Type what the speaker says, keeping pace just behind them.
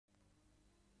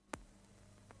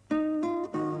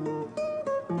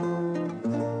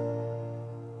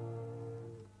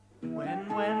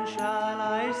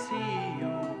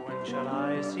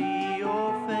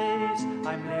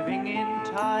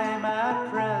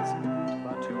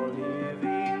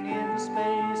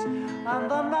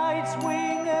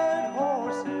Six-winged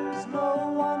horses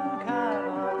no one can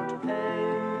outpace,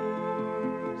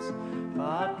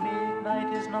 but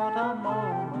midnight is not a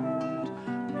moment.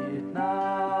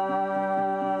 Midnight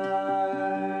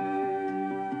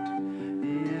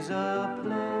is a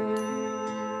place.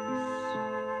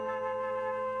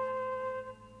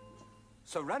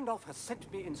 Sir Randolph has sent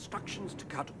me instructions to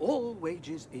cut all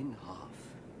wages in half.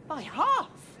 By half?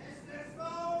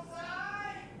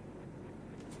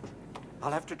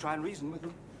 I'll have to try and reason with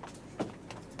them.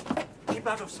 Keep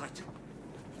out of sight.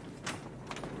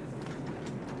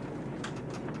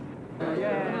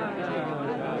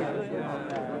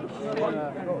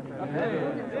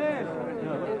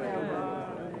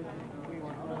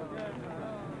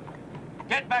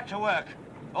 Get back to work,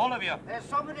 all of you. There's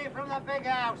somebody from the big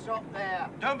house up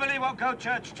there. Don't believe what Go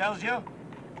Church tells you.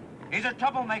 He's a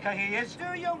troublemaker, he is.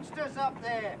 Two youngsters up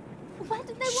there. Why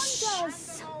do they want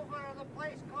us? Hand them over or the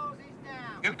place closes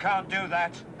down. You can't do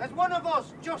that. There's one of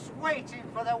us just waiting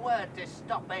for the word to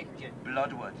stop engine.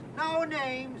 Bloodwood. No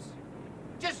names.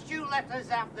 Just you let us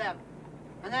have them.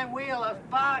 And then we'll have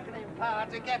bargaining power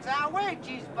to get our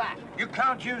wages back. You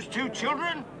can't use two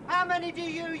children? How many do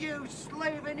you use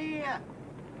slaving here?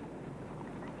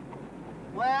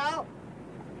 Well,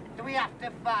 do we have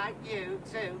to fight you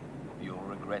too? You'll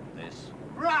regret this.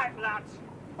 Right, lads.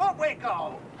 Up we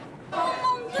go. Oh,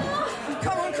 mon Dieu!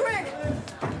 Come on, quick!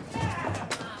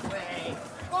 Wait.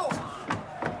 Go on.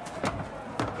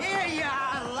 Here you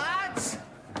are, lads.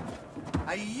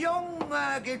 A young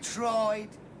Murgatroyd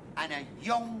and a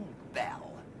young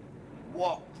Belle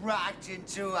walked right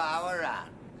into our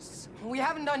hands. We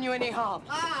haven't done you any harm.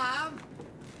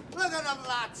 Look at them,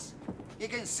 lads. You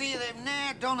can see they've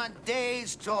ne'er done a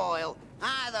day's toil,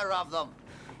 either of them.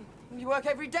 You work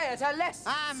every day at our less.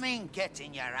 I mean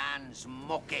getting your hands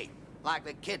mucky, like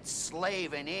the kids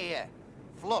slaving here.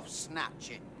 Fluff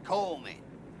snatching, combing,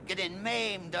 getting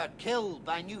maimed or killed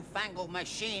by newfangled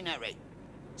machinery.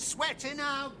 Sweating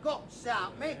our guts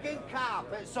out, making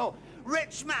carpets so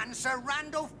rich man Sir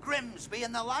Randolph Grimsby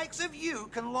and the likes of you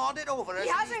can lord it over us. He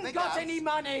hasn't got any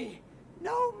money.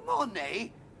 No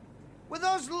money? With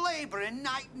us labouring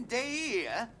night and day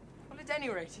here? Well, at any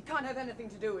rate, he can't have anything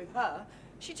to do with her.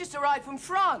 She just arrived from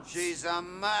France. She's a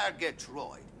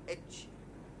Murgatroyd, isn't she?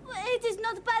 It is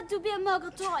not bad to be a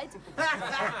Murgatroyd.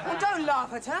 Well, don't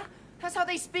laugh at her. That's how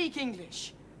they speak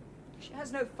English. She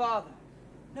has no father,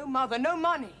 no mother, no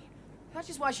money. That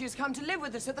is why she has come to live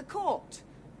with us at the court.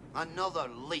 Another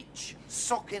leech,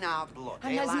 sucking our blood.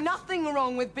 And there's nothing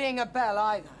wrong with being a belle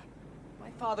either.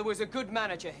 My father was a good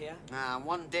manager here.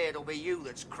 One day it'll be you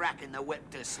that's cracking the whip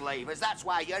to slavers. That's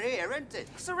why you're here, isn't it?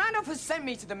 Sir Randolph has sent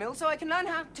me to the mill so I can learn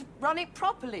how to run it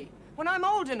properly when I'm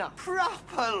old enough.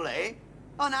 Properly?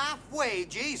 On half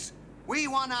wages? We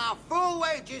want our full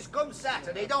wages come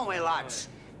Saturday, don't we, lads?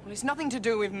 Well, it's nothing to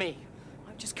do with me.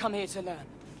 I've just come here to learn.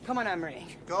 Come on, Amory.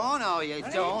 Go on, or you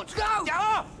don't. Go! Get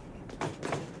off!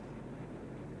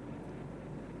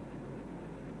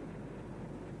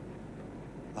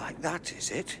 Like that,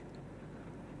 is it?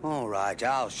 All right,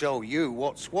 I'll show you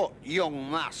what's what,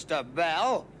 young Master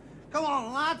Bell. Come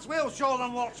on, lads, we'll show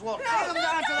them what's what. Take them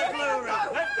down to the blue room.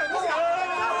 Let them go!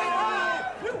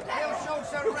 We'll show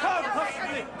Sir You can't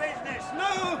possibly. business. No!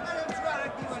 Let him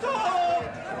drag you. Stop!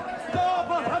 Stop!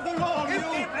 I'll have the law on You you!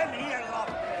 keep him here,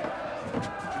 locked.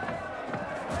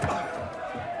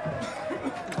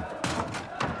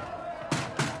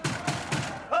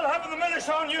 I'll have the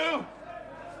militia on you!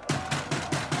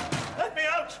 Let me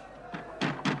out!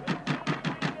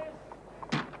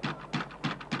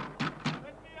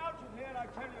 Let me out of here, I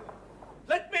tell you!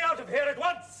 Let me out of here at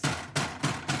once!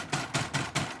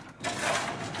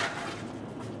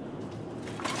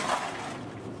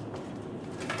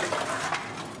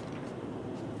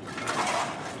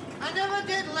 I never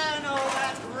did learn all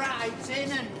that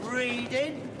writing and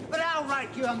reading, but I'll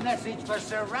write you a message for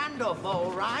Sir Randolph,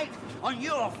 all right? On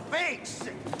your face.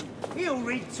 He'll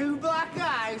read two black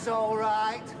eyes, all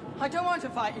right? I don't want to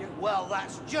fight you. Well,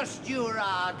 that's just your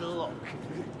hard luck,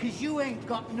 'cause you ain't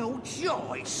got no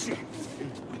choice.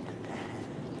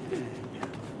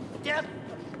 Yep.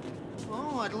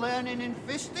 Oh, and learning in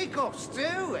fisticuffs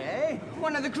too, eh?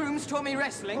 One of the grooms taught me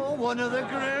wrestling. Oh, one of the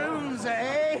grooms,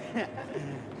 eh?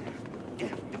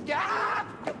 Ah!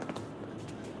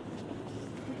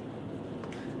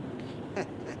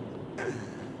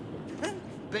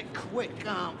 Bit quick,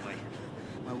 aren't we?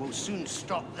 Well, we'll soon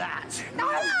stop that. No!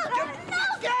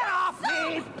 Get off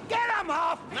me! Get him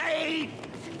off me!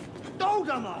 Hold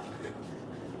him off!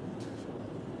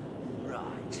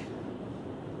 Right.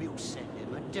 We'll send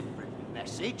him a different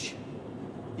message.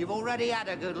 You've already had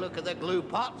a good look at the glue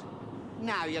pot.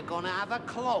 Now you're gonna have a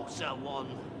closer one.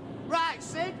 Right,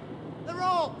 Sid, the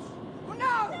ropes. Oh,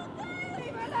 no!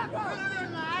 Leave her alone! Put them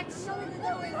in, lads. Nothing to do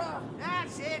with her!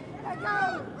 That's it. Let her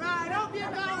go! Right, up you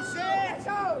go, Sid. Let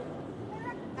go!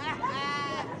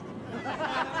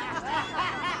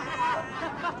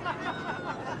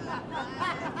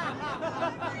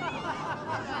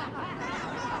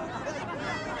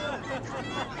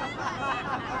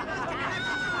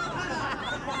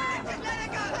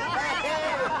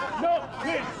 No,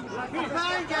 kids!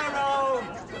 Mind your own.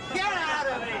 Get out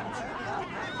of it.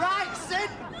 Right, Sid,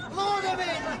 load them in.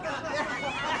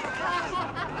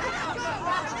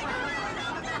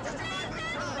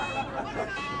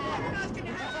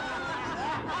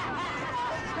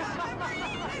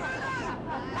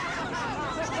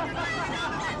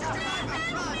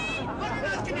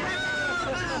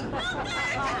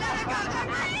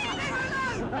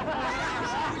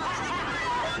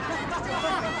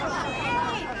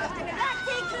 Hey! That's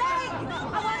it, Clegg!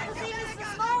 I want to see Mr.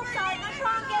 Smallside and I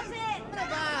can't get in. What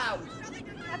about?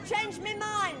 I've changed my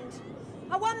mind.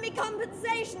 I want me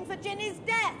compensation for Ginny's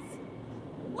death.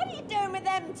 What are you doing with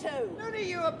them two? None of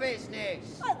your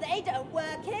business. Well, they don't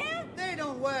work here. They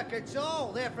don't work at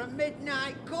all. They're from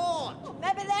Midnight Court.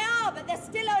 Maybe they are, but they're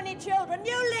still only children.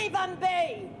 You leave them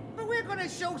be. But we're going to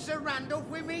show Sir Randolph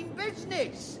we mean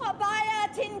business. What, by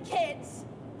hurting kids?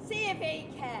 See if he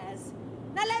cares.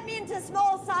 Now let me into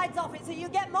Smallside's office so you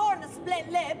get more than a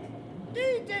split lip.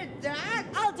 He did that.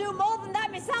 I'll do more than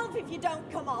that myself if you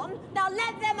don't come on. Now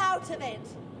let them out of it.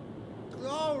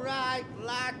 All right,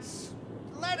 lads.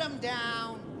 Let them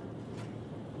down.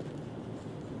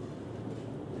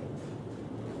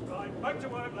 Right, back to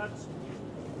work, lads.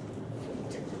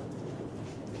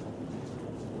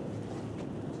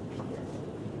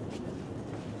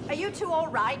 Are you two all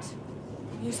right?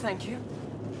 Yes, thank you.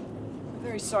 I'm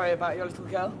very sorry about your little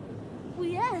girl. Oh,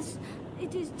 yes,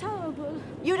 it is terrible.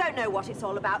 You don't know what it's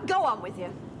all about. Go on with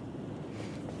you.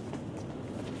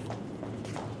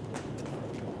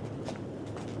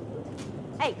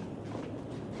 Hey,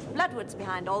 Bloodwood's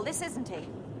behind all this, isn't he?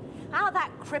 How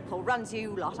that cripple runs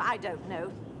you lot, I don't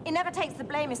know. He never takes the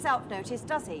blame himself, notice,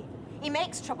 does he? He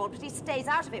makes trouble, but he stays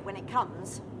out of it when it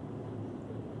comes.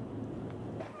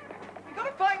 We've got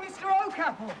to find Mr.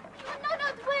 O'Capple. No,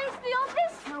 where's the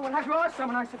office? Oh, we'll have to ask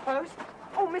someone, I suppose.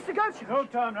 Oh, Mr. Goethe. No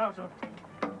time now, sir.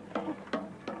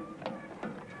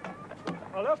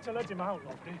 I'll have to let him out,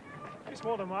 Lofty. It's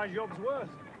more than my job's worth.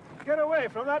 Get away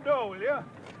from that door, will you?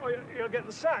 Or you'll get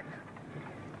the sack.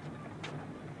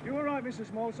 You all right, Mr.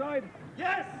 Smallside?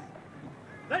 Yes!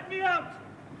 Let me out!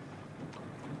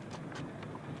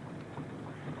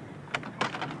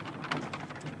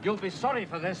 You'll be sorry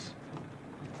for this.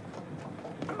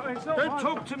 It's not Don't my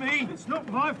talk fault. to me. It's not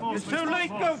my fault. It's Mr. too late,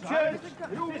 Smallside. go, Church.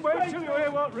 You wait till you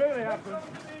hear what really happened.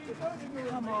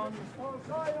 Come on.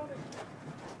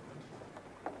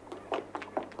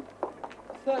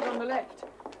 Third on the left.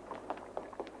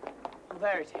 Oh,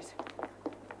 there it is.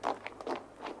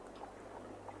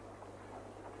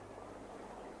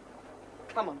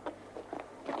 Come on.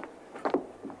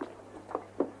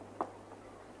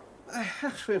 I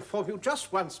have to inform you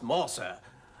just once more, sir,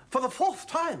 for the fourth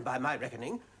time by my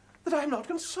reckoning, that I am not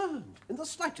concerned in the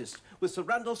slightest with Sir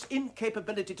Randolph's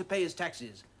incapability to pay his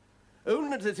taxes.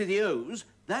 Only that he owes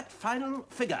that final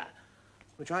figure,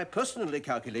 which I personally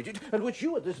calculated, and which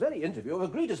you at this very interview have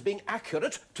agreed as being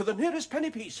accurate to the nearest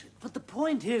penny piece. But the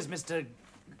point is, Mr.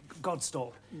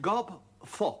 Godstalk.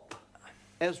 Gobthorpe.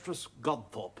 Esdras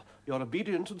Gobthorpe. Your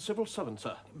obedient and civil servant,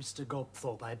 sir. Mr.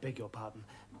 Gobthorpe, I beg your pardon.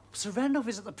 Sir Randolph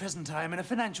is at the present time in a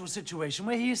financial situation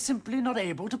where he is simply not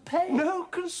able to pay. No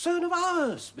concern of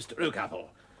ours, Mr. O'Capple.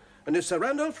 And if Sir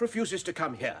Randolph refuses to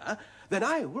come here, then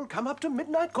I will come up to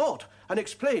Midnight Court and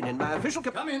explain in my official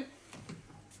Come in.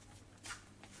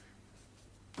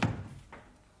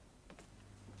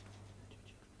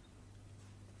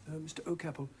 Mr.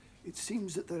 O'Capple, it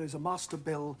seems that there is a Master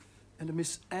Bell and a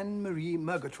Miss Anne-Marie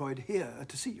Murgatroyd here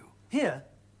to see you. Here?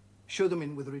 Show them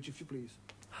in, Witheridge, if you please.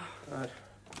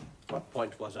 What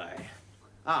point was I?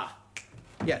 Ah,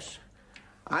 yes.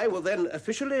 I will then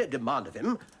officially demand of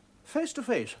him, face to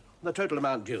face, the total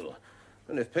amount due.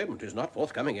 And if payment is not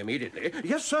forthcoming immediately,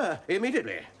 yes, sir,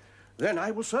 immediately, then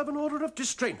I will serve an order of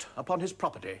distraint upon his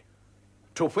property.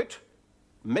 To wit,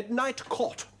 Midnight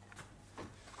Court.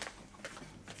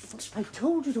 I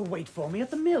told you to wait for me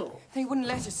at the mill. They wouldn't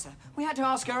let us, sir. We had to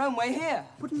ask our own way here.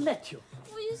 Wouldn't let you.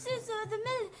 Well, you see, sir, the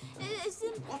mill is in...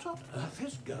 What on earth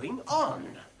is going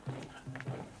on?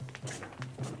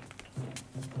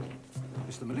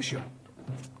 It's the militia.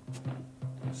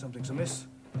 Something's amiss.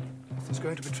 If there's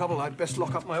going to be trouble, I'd best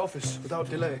lock up my office without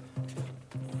delay.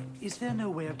 Is there no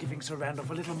way of giving Sir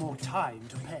Randolph a little more time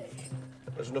to pay?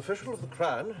 As an official of the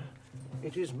Crown,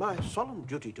 it is my solemn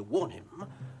duty to warn him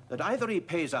that either he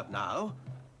pays up now,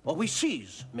 or we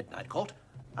seize Midnight Court,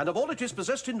 and of all it is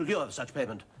possessed in lieu of such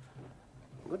payment.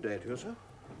 Good day to you, sir.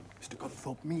 Mr.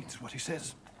 Godthorpe means what he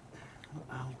says.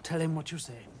 I'll tell him what you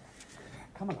say.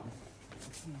 Come along.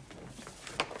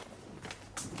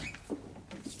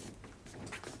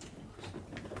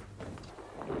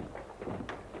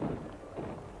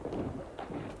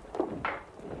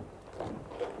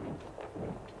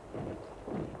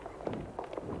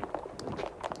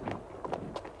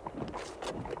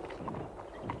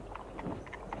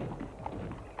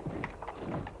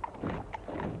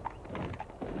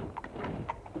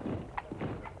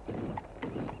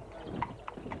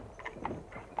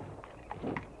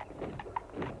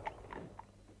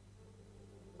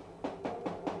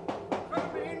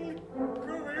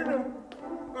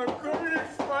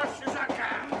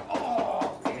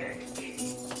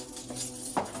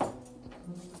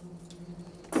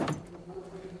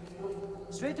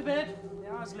 Straight to bed. The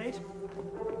hour's late.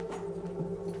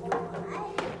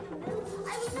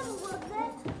 I never worked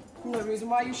there. No reason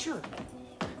why you should.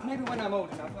 Maybe when I'm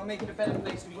old enough, I'll make it a better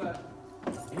place to work.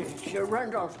 Sir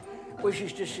Randolph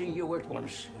wishes to see you at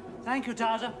once. Thank you,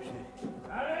 Towser.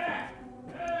 There!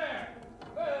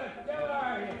 Where the devil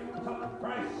are you? Top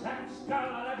price sack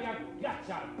skull, I'll have your guts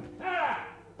out.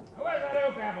 Where's that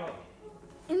oak apple?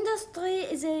 Industry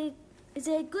is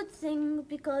a good thing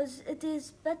because it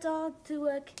is better to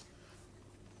work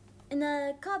in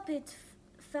a carpet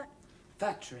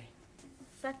Factory.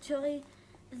 factory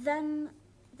than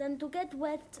to get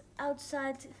wet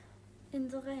outside in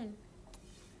the rain.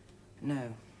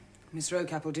 No. Mr.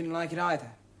 O'Capple didn't like it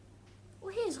either.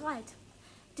 Well, he's right.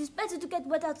 It is better to get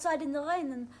wet outside in the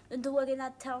rain than to work in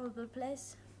that terrible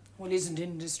place. Well, isn't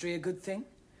industry a good thing?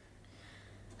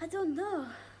 I don't know.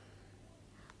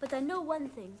 But I know one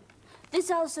thing. This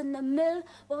house and the mill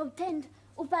were obtained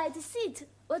or by deceit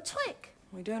or trick.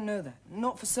 We don't know that.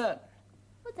 Not for certain.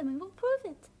 Well, then we will prove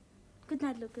it. Good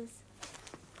night, Lucas.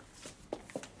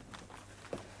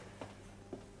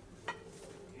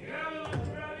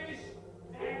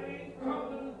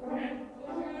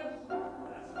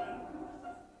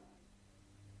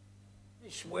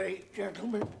 This way,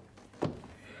 gentlemen.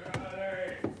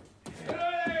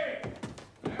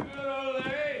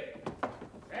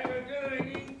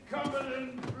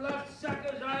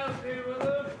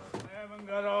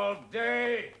 All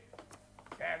day.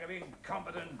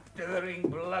 Incompetent, dithering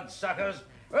bloodsuckers.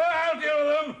 Well, I'll deal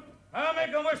with them. I'll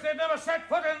make them wish they'd never set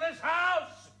foot in this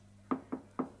house.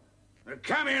 Now,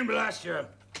 come in, blast you.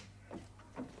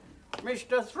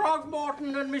 Mr.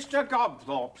 Throgmorton and Mr.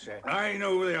 Gobthorpe, sir. I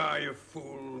know who they are, you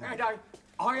fool. And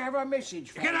I have a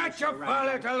message for Get you, out your Mr.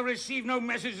 wallet. Randolph. I'll receive no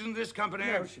message in this company.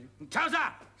 No, sir.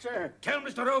 Towser! Sir. Tell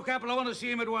Mr. O'Capple I want to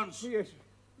see him at once. Yes.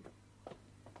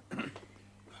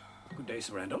 Good day,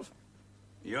 Sir Randolph.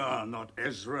 You're not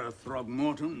Ezra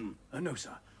Throgmorton. No, sir.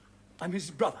 I'm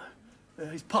his brother,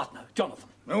 his partner, Jonathan.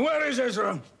 Now, where is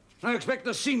Ezra? I expect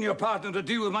the senior partner to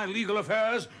deal with my legal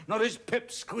affairs, not his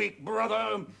pipsqueak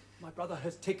brother. My brother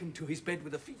has taken to his bed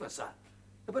with a fever, sir.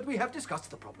 But we have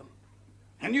discussed the problem.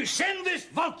 And you send this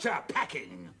vulture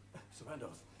packing. Sir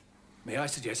Randolph, may I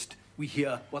suggest we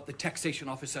hear what the taxation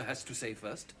officer has to say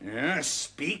first? Yes,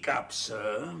 speak up,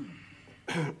 sir.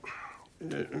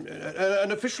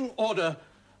 An official order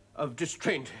of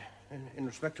distraint in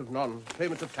respect of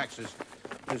non-payment of taxes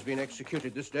has been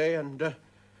executed this day and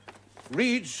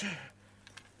reads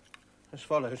as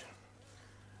follows.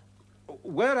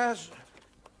 Whereas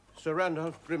Sir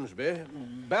Randolph Grimsby,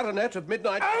 Baronet of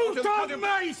Midnight... Out of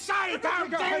my sight! How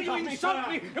dare you insult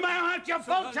me in my heart, you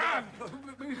vulture!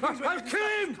 I'll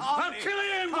kill him! I'll kill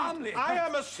him! I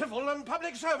am a civil and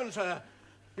public servant, sir.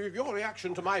 Your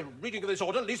reaction to my reading of this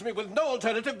order leaves me with no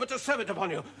alternative but to serve it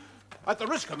upon you. At the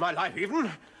risk of my life, even.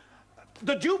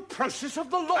 The due process of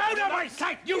the law. Out of my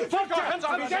sight, you vulture!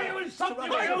 How dare you insult me!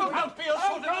 I will not be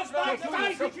assaulted. Out of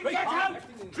my sight! Get out!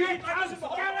 Get out!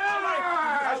 Get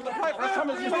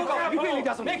out! He really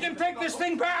doesn't. Make him take this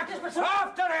thing back!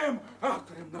 After him!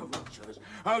 After him, the vultures!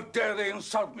 How dare they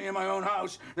insult me in my own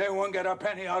house? They won't get a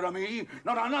penny out of me.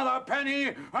 Not another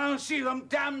penny. I'll see them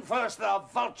damned first, the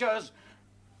vultures.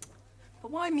 But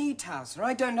why me, Towser?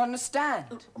 I don't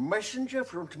understand. A messenger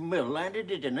from the mill landed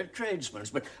it in a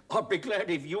tradesman's, but I'd be glad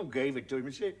if you gave it to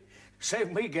him, see?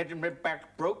 Save me getting my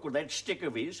back broke with that stick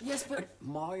of his. Yes, but...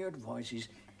 My advice is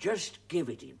just give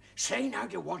it him. Say now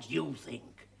to what you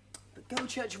think. But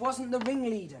Gochurch wasn't the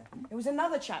ringleader. It was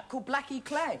another chap called Blackie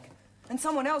Clegg. And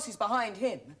someone else is behind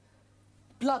him.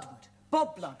 Bloodwood.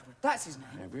 Bob Bloodwood. That's his name.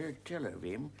 Never tell of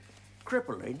him.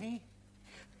 cripple, ain't he?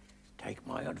 Take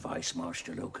my advice,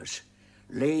 Master Lucas.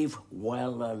 Leave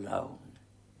well alone.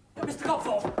 Mr.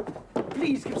 Gopthorpe,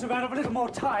 please give Sir Randolph a little more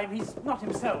time. He's not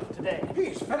himself today.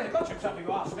 He's very much himself, if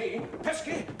you ask me.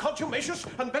 Pesky, contumacious,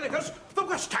 and bellicose. The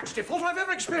worst tax default I've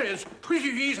ever experienced.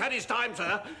 He's had his time,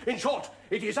 sir. In short,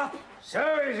 it is up.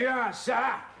 So is yours,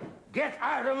 sir. Get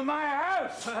out of my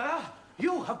house! Sir,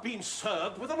 you have been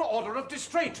served with an order of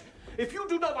distraint. If you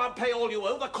do not pay all you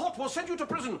owe, the court will send you to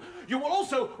prison. You will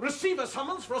also receive a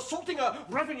summons for assaulting a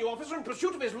revenue officer in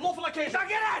pursuit of his lawful occasion. Now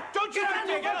get out! Don't you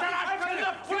dare get out! I've had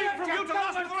enough bullying from you to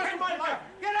last me the rest of my life.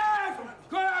 Get out!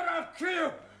 Go out, I'll kill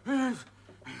you!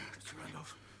 Mr.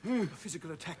 Randolph, a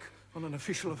physical attack on an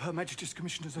official of Her Majesty's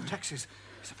Commissioners of Taxes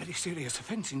is a very serious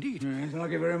offence indeed. It's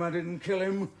lucky for him I didn't kill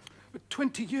him. But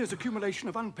 20 years' accumulation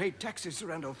of unpaid taxes, Sir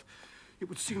Randolph. It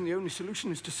would seem the only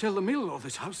solution is to sell the mill or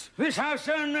this house. This house,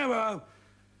 sir, never. Well,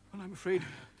 I'm afraid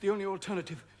the only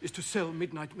alternative is to sell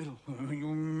Midnight Mill. Oh, you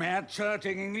mad, sir,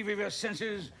 taking leave of your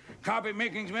senses. Carpet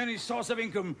making's my only source of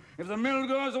income. If the mill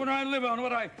goes, what do I live on? What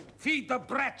do I feed the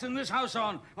brats in this house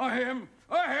on? Or him?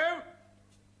 Or him?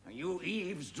 Are you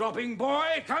eavesdropping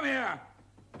boy? Come here.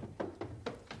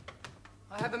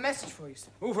 I have a message for you, sir.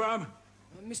 Who from?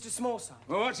 Mr. Smallside.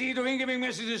 Well, what's he doing giving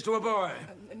messages to a boy?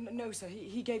 No, sir.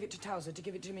 He gave it to Towser to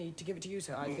give it to me, to give it to you,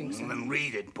 sir, I think, sir. Then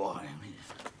read it, boy.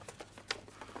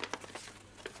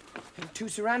 To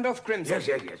Sir Randolph Grimsby.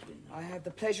 Yes. I have the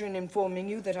pleasure in informing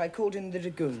you that I called in the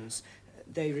dragoons.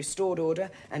 They restored order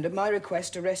and, at my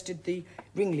request, arrested the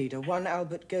ringleader, one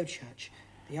Albert Gochurch.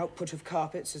 The output of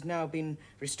carpets has now been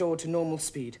restored to normal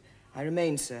speed. I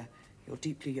remain, sir, your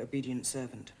deeply obedient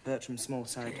servant, Bertram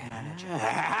Smallside, manager.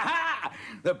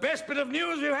 The best bit of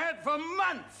news we've had for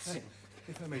months.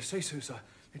 If I may say so, sir,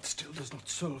 it still does not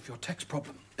solve your tax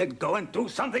problem. Then go and do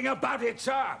something about it,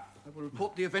 sir. I will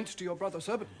report the events to your brother,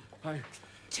 sir, but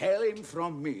Tell him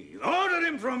from me, order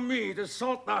him from me to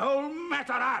sort the whole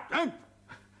matter out, eh?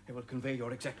 I will convey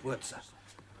your exact words, sir.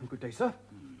 And good day, sir.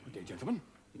 Good day, gentlemen.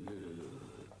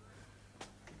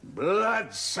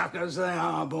 Bloodsuckers they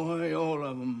are, boy, all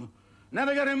of them.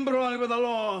 Never get embroiled with the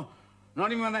law.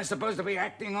 Not even when they're supposed to be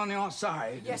acting on your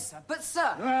side. Yes, sir. But,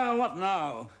 sir... Well, what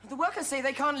now? The workers say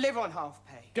they can't live on half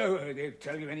pay. Do they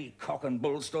tell you any cock and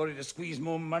bull story to squeeze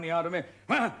more money out of me?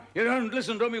 Well, you don't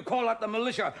listen to them, you call out the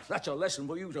militia. That's a lesson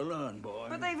for you to learn, boy.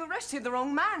 But they've arrested the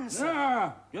wrong man, sir.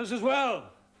 Yeah, just as well.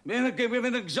 Give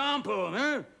an example,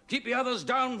 eh? Keep the others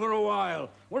down for a while.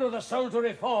 What are the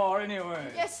soldiery for,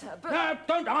 anyway? Yes, sir, but... Now,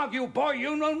 don't argue, boy.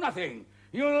 You know nothing.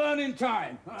 You'll learn in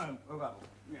time.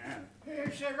 Yeah.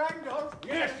 Sir Randolph.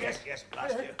 Yes,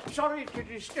 blast you. Sorry to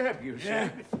disturb you,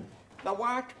 sir. Yeah. The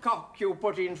white cock you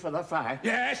put in for the fire.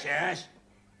 Yes.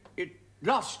 It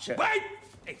lost, sir. Wait!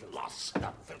 It lost.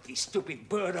 That filthy, stupid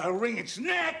bird. I'll wring its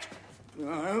neck.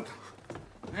 Yeah.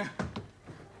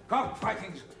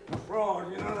 Cockfighting's a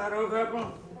fraud. You know that, old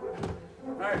apple?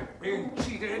 I'm being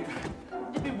cheated.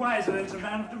 It'd be wiser, then, Sir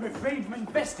Randolph, to refrain from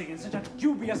investing in such a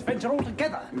dubious venture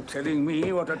altogether. You telling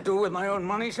me what to do with my own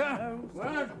money, sir? No.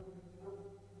 What?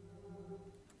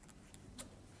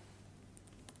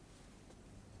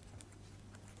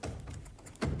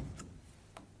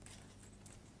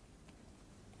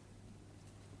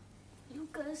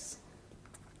 Lucas.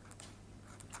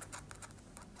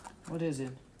 What is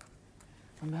it?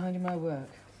 I'm behind in my work.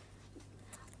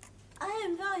 I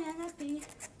am very unhappy.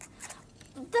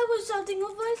 There was shouting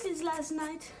of voices last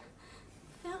night.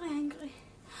 Very angry.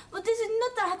 But this is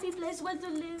not a happy place where to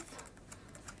live.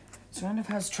 Sir Randolph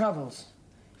has troubles.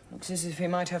 Looks as if he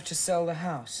might have to sell the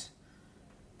house.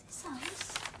 This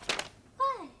house?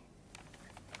 Why?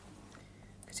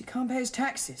 Because he can't pay his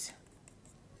taxes.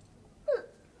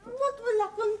 What will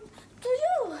happen to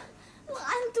you?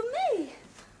 And to me?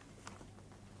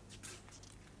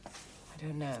 I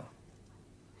don't know.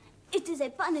 It is a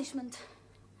punishment.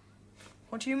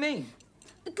 What do you mean?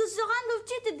 Because Sir Randolph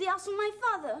cheated the house on my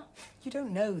father. You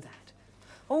don't know that.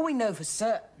 All we know for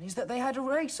certain is that they had a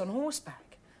race on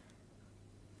horseback.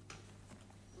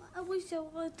 I wish I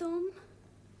were at home.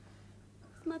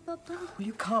 With my papa. Well,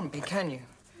 you can't be, can you?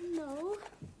 No.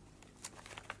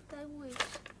 But I wish.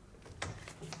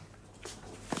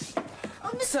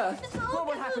 Oh, sir, what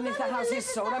will happen if the house is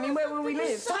sold? I mean, where will we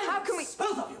live? How can we...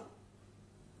 Both of you!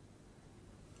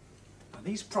 Now,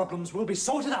 these problems will be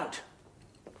sorted out.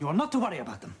 You are not to worry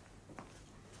about them.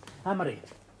 Anne-Marie,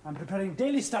 I'm preparing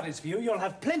daily studies for you. You'll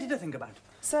have plenty to think about.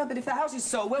 Sir, but if the house is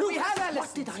sold, well, we have our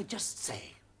What did I just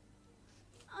say?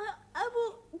 I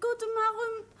will go to my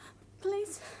room,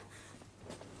 please.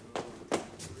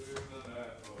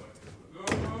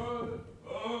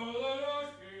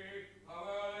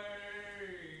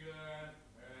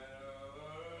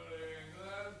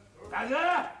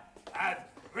 Mother! I'd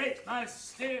break my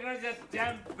stick on your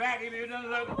damn back if you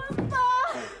don't look.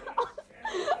 Papa!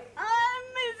 I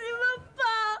miss you,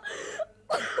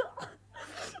 Papa!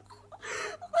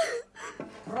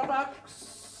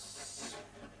 Products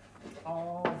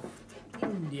of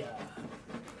India.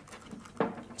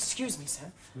 Excuse me,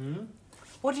 sir.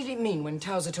 What did it mean when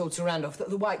Towser told Sir Randolph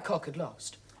that the white cock had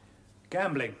lost?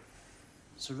 Gambling.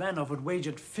 Sir Randolph had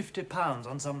wagered £50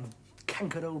 on some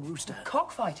cankered old rooster.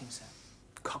 Cockfighting, sir.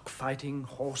 Cockfighting,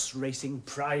 horse racing,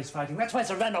 prize fighting. That's why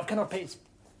Sir Randolph cannot pay his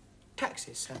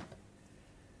Taxes, sir.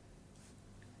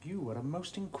 You were a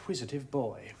most inquisitive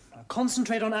boy. Now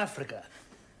concentrate on Africa.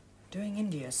 Doing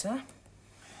India, sir?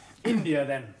 India,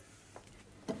 then.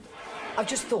 I've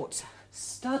just thought, sir.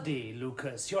 Study,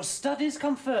 Lucas. Your studies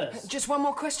come first. Just one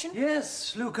more question?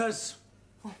 Yes, Lucas.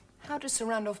 Well, how does Sir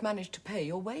Randolph manage to pay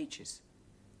your wages?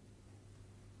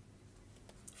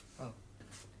 Oh.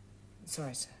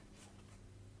 Sorry, sir.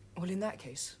 Well, in that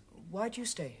case, why do you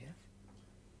stay here?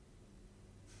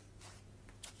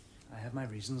 I have my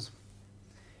reasons.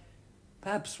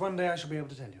 Perhaps one day I shall be able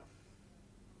to tell you.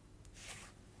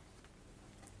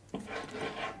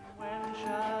 When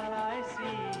shall I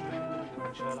see you?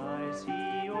 When shall I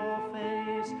see your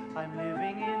face? I'm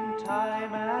living in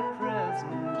time at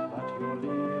present, but you're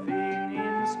living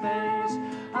in space.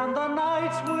 And the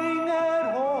night's winged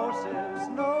horses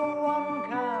no one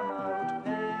can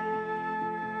outpace.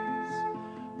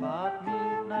 But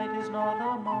midnight is not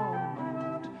a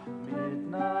moment.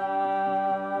 Midnight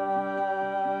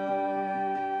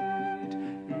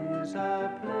is a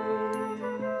place.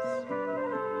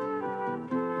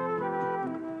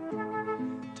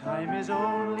 Time is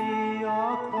only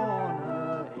a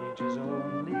corner, age is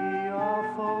only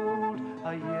a fold.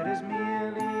 A year is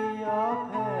merely a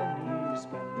penny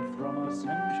spent from a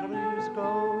century's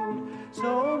gold.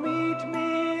 So meet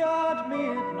me at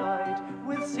midnight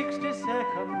with 60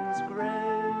 seconds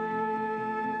grace.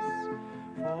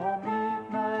 For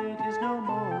midnight is no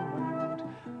moment,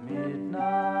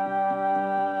 midnight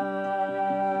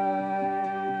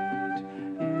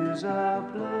is a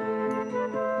place.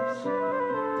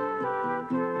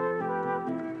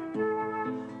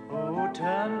 Oh,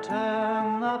 turn,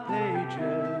 turn the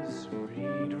pages,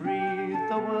 read, read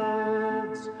the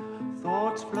words.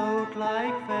 Thoughts float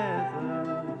like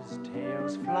feathers,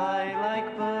 tales fly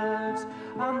like birds,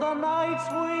 and the night's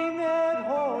winged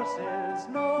horses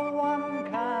no one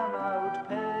can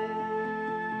outpace.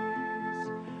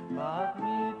 But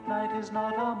midnight is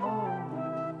not a moment.